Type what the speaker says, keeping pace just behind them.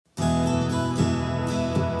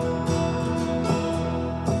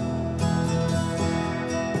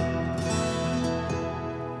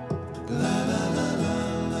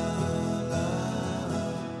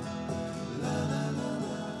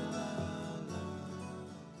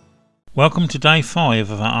Welcome to Day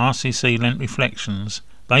 5 of our RCC Lent Reflections,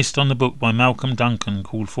 based on the book by Malcolm Duncan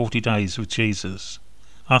called 40 Days with Jesus.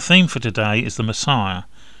 Our theme for today is the Messiah,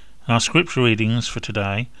 and our scripture readings for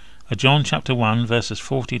today are John chapter 1 verses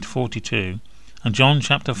 40 to 42 and John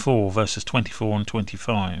chapter 4 verses 24 and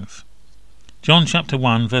 25. John chapter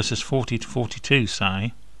 1 verses 40 to 42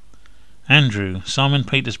 say, Andrew, Simon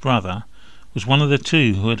Peter's brother, was one of the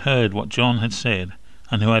two who had heard what John had said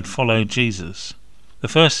and who had followed Jesus. The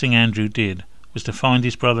first thing Andrew did was to find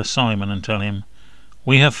his brother Simon and tell him,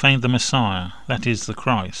 "We have found the Messiah, that is, the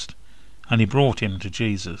Christ," and he brought him to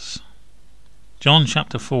Jesus. John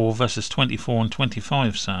chapter 4 verses 24 and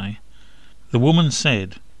 25 say, The woman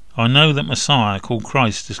said, "I know that Messiah called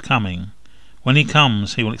Christ is coming. When he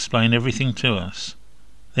comes, he will explain everything to us."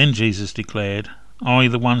 Then Jesus declared, "I,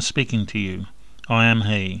 the one speaking to you, I am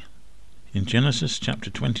he." In Genesis chapter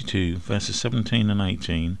 22 verses 17 and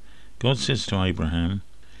 18, God says to Abraham,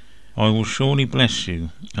 "I will surely bless you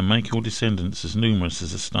and make your descendants as numerous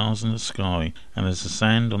as the stars in the sky and as the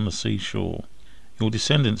sand on the seashore. Your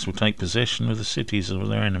descendants will take possession of the cities of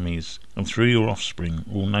their enemies, and through your offspring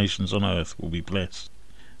all nations on earth will be blessed."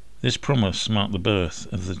 This promise marked the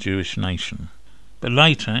birth of the Jewish nation. But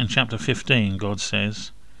later in chapter 15 God says,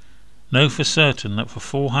 "Know for certain that for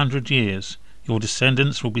 400 years your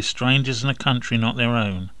descendants will be strangers in a country not their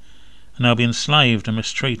own, and they'll be enslaved and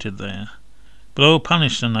mistreated there. But I will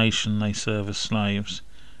punish the nation they serve as slaves,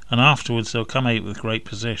 and afterwards they'll come out with great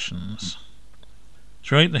possessions."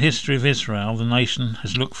 Throughout the history of Israel, the nation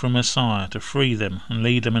has looked for a Messiah to free them and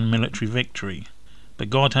lead them in military victory. But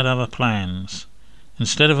God had other plans.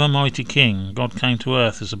 Instead of a mighty king, God came to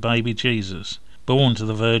earth as a baby Jesus, born to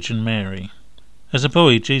the Virgin Mary. As a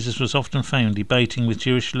boy, Jesus was often found debating with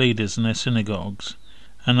Jewish leaders in their synagogues,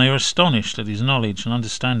 and they were astonished at his knowledge and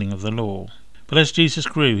understanding of the law. But as Jesus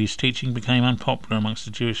grew, his teaching became unpopular amongst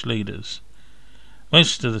the Jewish leaders.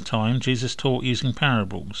 Most of the time, Jesus taught using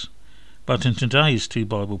parables, but in today's two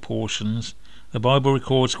Bible portions, the Bible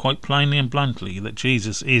records quite plainly and bluntly that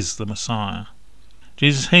Jesus is the Messiah.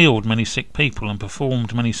 Jesus healed many sick people and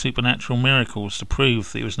performed many supernatural miracles to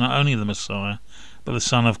prove that he was not only the Messiah, but the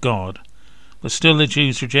Son of God. But still the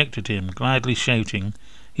Jews rejected him, gladly shouting,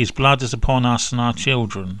 "His blood is upon us and our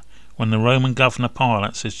children," when the Roman governor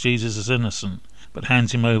Pilate says Jesus is innocent, but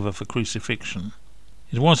hands him over for crucifixion.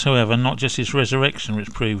 It was, however, not just his resurrection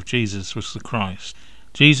which proved Jesus was the Christ.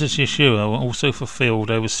 Jesus, Yeshua, also fulfilled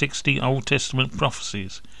over 60 Old Testament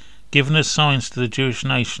prophecies, given as signs to the Jewish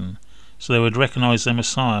nation, so they would recognize their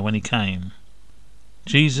Messiah when he came.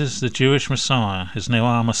 Jesus, the Jewish Messiah, is now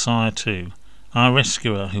our Messiah too, our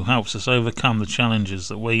rescuer who helps us overcome the challenges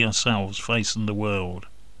that we ourselves face in the world.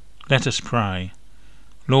 Let us pray.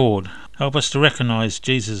 Lord, help us to recognize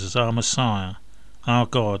Jesus as our Messiah, our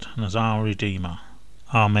God, and as our Redeemer.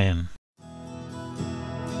 Amen.